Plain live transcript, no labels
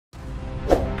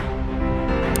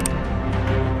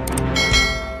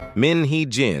Hee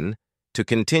Jin to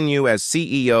continue as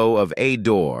CEO of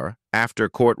Ador after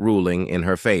court ruling in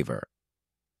her favor.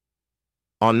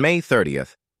 On May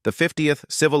 30th, the 50th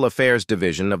Civil Affairs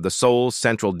Division of the Seoul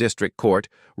Central District Court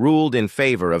ruled in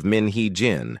favor of Hee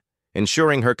Jin,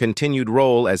 ensuring her continued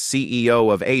role as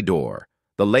CEO of Ador,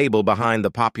 the label behind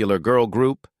the popular girl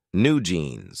group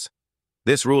newjeans.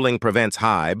 This ruling prevents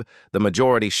HYBE, the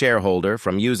majority shareholder,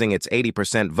 from using its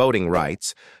 80% voting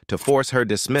rights to force her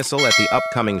dismissal at the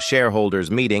upcoming shareholders'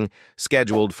 meeting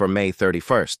scheduled for May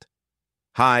 31st.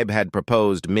 HYBE had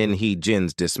proposed Hee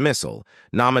Jin's dismissal,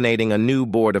 nominating a new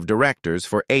board of directors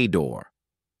for Ador.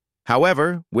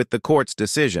 However, with the court's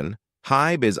decision,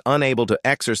 HYBE is unable to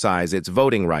exercise its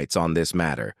voting rights on this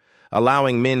matter,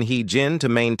 allowing Hee Jin to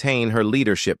maintain her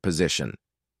leadership position.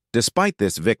 Despite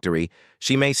this victory,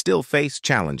 she may still face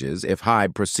challenges if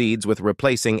HYBE proceeds with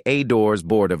replacing Ador's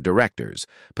board of directors,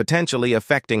 potentially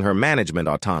affecting her management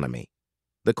autonomy.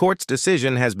 The court's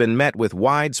decision has been met with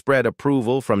widespread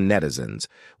approval from netizens,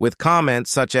 with comments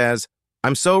such as,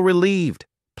 "I'm so relieved,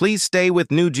 please stay with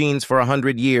newjeans for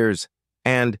 100 years,"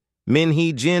 and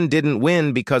 "Hee Jin didn't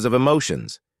win because of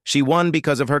emotions. She won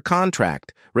because of her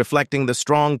contract, reflecting the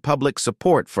strong public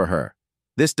support for her."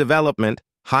 This development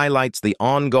highlights the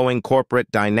ongoing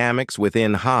corporate dynamics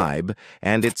within HYBE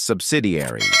and its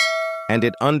subsidiaries, and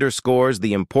it underscores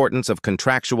the importance of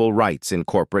contractual rights in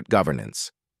corporate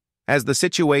governance. As the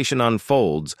situation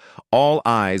unfolds, all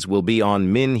eyes will be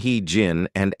on Hee Jin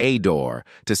and Ador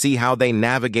to see how they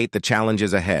navigate the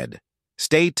challenges ahead.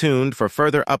 Stay tuned for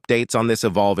further updates on this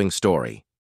evolving story.